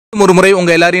ஒரு முறை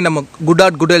உங்க எல்லாரையும் நம்ம குட்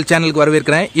ஆர்ட் குட் ஹெல்த் சேனலுக்கு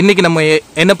வரவேற்கிறேன். இன்னைக்கு நம்ம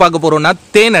என்ன பார்க்க போறோம்னா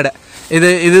தேன் அடை.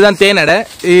 இதுதான் தேன் அடை.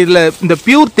 இதுல இந்த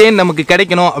பியூர் தேன் நமக்கு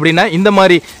கிடைக்கணும் அப்படின்னா இந்த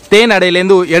மாதிரி தேன்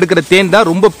அடையிலேருந்து எடுக்கிற தேன் தான்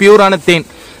ரொம்ப பியூரான தேன்.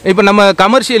 இப்போ நம்ம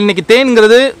கமர்ஷியல் இன்னைக்கு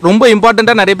தேன்ங்கிறது ரொம்ப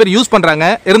இம்பார்ட்டண்ட்டாக நிறைய பேர் யூஸ் பண்ணுறாங்க.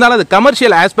 இருந்தாலும் அது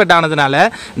கமர்ஷியல் ஆஸ்பெக்ட் ஆனதுனால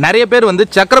நிறைய பேர் வந்து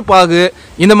சக்கரப்பாகு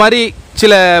இந்த மாதிரி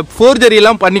சில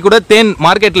ஃபோர்ஜரியெல்லாம் பண்ணி கூட தேன்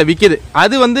மார்க்கெட்டில் விற்கிது.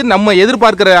 அது வந்து நம்ம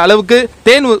எதிர்பார்க்குற அளவுக்கு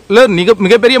தேன்ல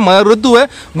மிகப்பெரிய மருத்துவ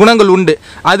குணங்கள் உண்டு.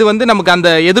 அது வந்து நமக்கு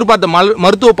அந்த எதிர்பார்த்த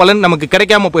மருத்துவ பலன் நமக்கு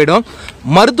கிடைக்காம போயிடும்.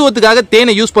 மருத்துவத்துக்காக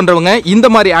தேனை யூஸ் பண்ணுறவங்க இந்த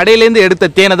மாதிரி அடையிலேருந்து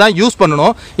எடுத்த தேனை தான் யூஸ்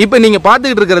பண்ணணும். இப்போ நீங்கள்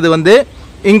பார்த்துக்கிட்டு இருக்கிறது வந்து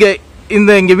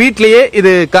இங்கே வீட்லேயே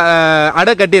இது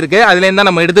அடை கட்டியிருக்கு. அதுலேருந்து தான்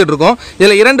நம்ம எடுத்துகிட்டு இருக்கோம்.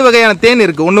 இதில் 2 வகையான தேன்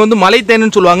இருக்குது. ஒன்று வந்து மலை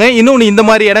தேன்னு சொல்லுவாங்க, இன்னொன்று இந்த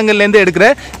மாதிரி இடங்கள்லேருந்து எடுக்கிற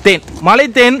தேன். மலை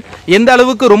தேன் எந்த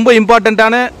அளவுக்கு ரொம்ப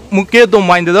இம்பார்ட்டண்ட்டான முக்கியத்துவம்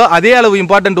வாய்ந்ததோ அதே அளவு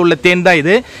இம்பார்ட்டன்ட் உள்ள தேன் தான்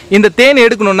இது. இந்த தேன்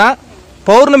எடுக்கணும்னா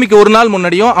பௌர்ணமிக்கு ஒரு நாள்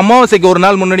முன்னாடியும் அமாவாசைக்கு ஒரு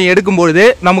நாள் முன்னாடியும் எடுக்கும்பொழுது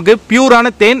நமக்கு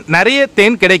பியூரான தேன் நிறைய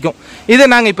தேன் கிடைக்கும். இதை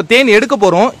நாங்கள் இப்போ தேன் எடுக்க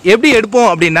போகிறோம். எப்படி எடுப்போம்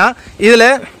அப்படின்னா இதில்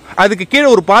அதுக்கு கீழே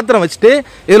ஒரு பாத்திரம் வச்சுட்டு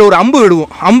இதில் ஒரு அம்பு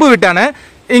விடுவோம். அம்பு விட்டான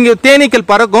இங்கே தேனீக்கள்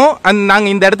பறக்கும்.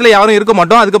 நாங்கள் இந்த இடத்துல யாரும் இருக்க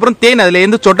மாட்டோம். அதுக்கப்புறம் தேன்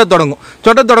அதுலேருந்து சொட்ட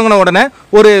தொடங்கின உடனே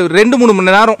ஒரு 2-3 மணி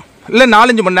நேரம் இல்லை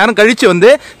 4-5 மணி நேரம் கழித்து வந்து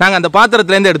நாங்கள் அந்த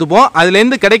பாத்திரத்துலேருந்து எடுத்துப்போம்.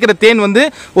 அதுலேருந்து கிடைக்கிற தேன் வந்து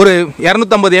ஒரு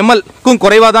 250 ml-க்கும்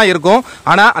குறைவாக தான் இருக்கும்.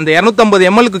 ஆனால் அந்த 250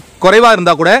 ml-க்கு குறைவாக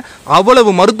இருந்தால் கூட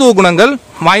அவ்வளவு மருத்துவ குணங்கள்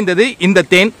வாய்ந்தது இந்த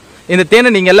தேன். இந்த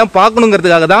தேனை நீங்கள் எல்லாம்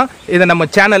பார்க்கணுங்கிறதுக்காக தான் இதை நம்ம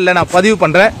சேனலில் நான் பதிவு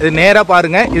பண்ணுறேன். இது நேராக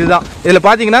பாருங்கள். இதுதான் இதில்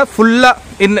பார்த்தீங்கன்னா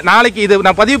ஃபுல்லாக நாளைக்கு இது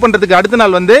நான் பதிவு பண்ணுறதுக்கு அடுத்த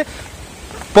நாள் வந்து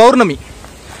பௌர்ணமி.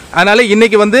 அதனால்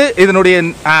இன்றைக்கி வந்து இதனுடைய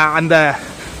அந்த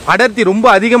அடர்த்தி ரொம்ப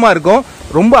அதிகமாக இருக்கும்.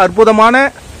 ரொம்ப அற்புதமான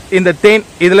இந்த தேன்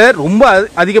இதில் ரொம்ப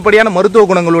அதிகப்படியான மருத்துவ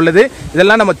குணங்கள் உள்ளது.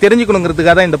 இதெல்லாம் நம்ம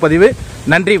தெரிஞ்சுக்கணுங்கிறதுக்காக தான் இந்த பதிவு.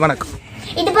 நன்றி, வணக்கம்.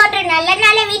 இது போன்ற நல்ல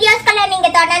நல்ல வீடியோஸ்களை நீங்க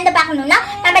தொடர்ந்து பார்க்கணும்னா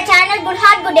நம்ம channel good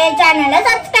heart good health சேனலை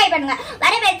சப்ஸ்கிரைப் பண்ணுங்க.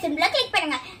 வர பெல் சிம்பிளை கிளிக்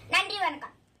பண்ணுங்க.